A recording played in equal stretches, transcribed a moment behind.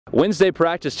Wednesday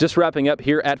practice just wrapping up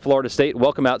here at Florida State.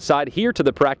 Welcome outside here to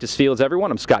the practice fields,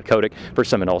 everyone. I'm Scott Kodak for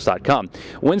Seminoles.com.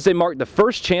 Wednesday marked the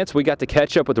first chance we got to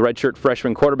catch up with the redshirt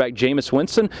freshman quarterback Jameis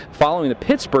Winston following the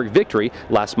Pittsburgh victory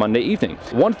last Monday evening.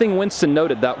 One thing Winston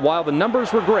noted that while the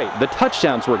numbers were great, the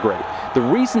touchdowns were great, the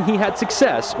reason he had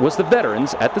success was the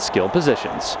veterans at the skilled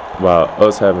positions. While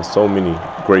us having so many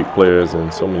great players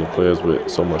and so many players with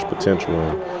so much potential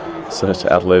and such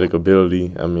athletic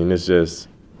ability, I mean,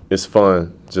 it's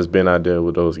fun just being out there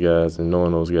with those guys and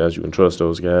knowing those guys. You can trust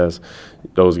those guys.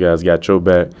 Those guys got your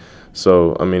back.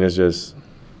 So, I mean, it's just,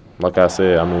 like I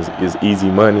said, I mean, it's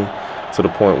easy money to the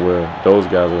point where those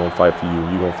guys are going to fight for you.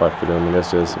 You're going to fight for them. And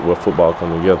that's just where football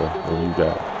comes together. And you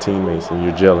got teammates and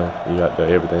you're gelling. And you got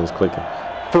everything's clicking.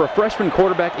 For a freshman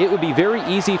quarterback, it would be very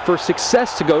easy for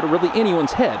success to go to really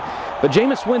anyone's head. But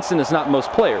Jameis Winston is not most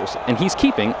players, and he's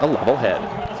keeping a level head.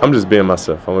 I'm just being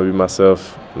myself. I'm going to be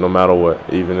myself no matter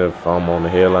what, even if I'm on the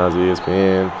headlines of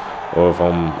ESPN or if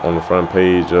I'm on the front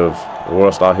page of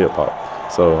World Star Hip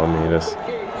Hop. So, I mean,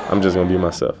 I'm just going to be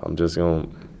myself. I'm just going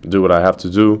to do what I have to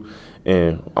do,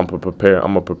 and I'm going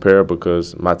to prepare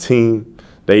because my team,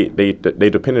 they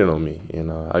depended on me,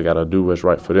 and I got to do what's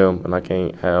right for them, and I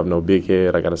can't have no big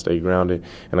head. I got to stay grounded,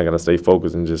 and I got to stay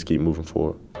focused and just keep moving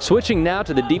forward. Switching now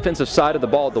to the defensive side of the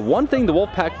ball, the one thing the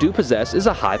Wolfpack do possess is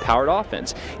a high-powered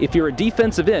offense. If you're a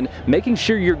defensive end, making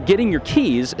sure you're getting your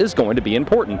keys is going to be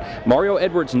important. Mario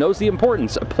Edwards knows the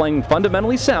importance of playing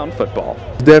fundamentally sound football.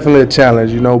 It's definitely a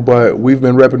challenge, but we've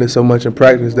been repping it so much in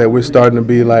practice that we're starting to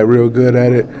be like real good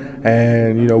at it,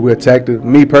 and we attacked it.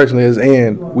 Me personally as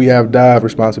end, we have dive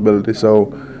responsibility, so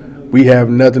we have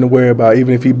nothing to worry about.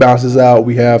 Even if he bounces out,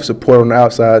 we have support on the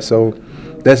outside, so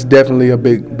that's definitely a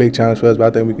big challenge for us, but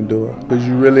I think we can do it. Because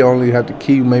you really only have to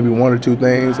keep maybe one or two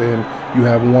things, and you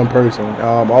have one person.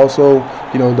 Also,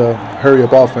 the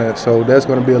hurry-up offense, so that's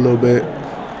going to be a little bit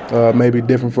maybe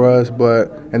different for us,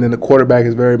 and then the quarterback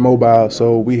is very mobile,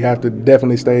 so we have to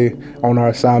definitely stay on our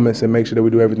assignments and make sure that we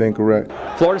do everything correct.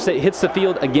 Florida State hits the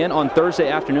field again on Thursday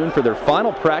afternoon for their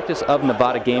final practice of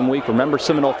Nevada game week. Remember,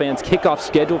 Seminole fans, kickoff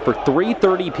scheduled for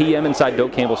 3:30 p.m. inside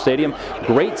Doak Campbell Stadium.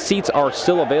 Great seats are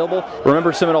still available.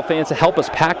 Remember, Seminole fans, to help us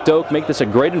pack Doak, make this a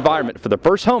great environment for the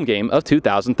first home game of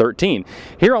 2013.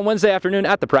 Here on Wednesday afternoon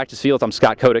at the practice field, I'm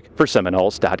Scott Kodak for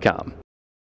Seminoles.com.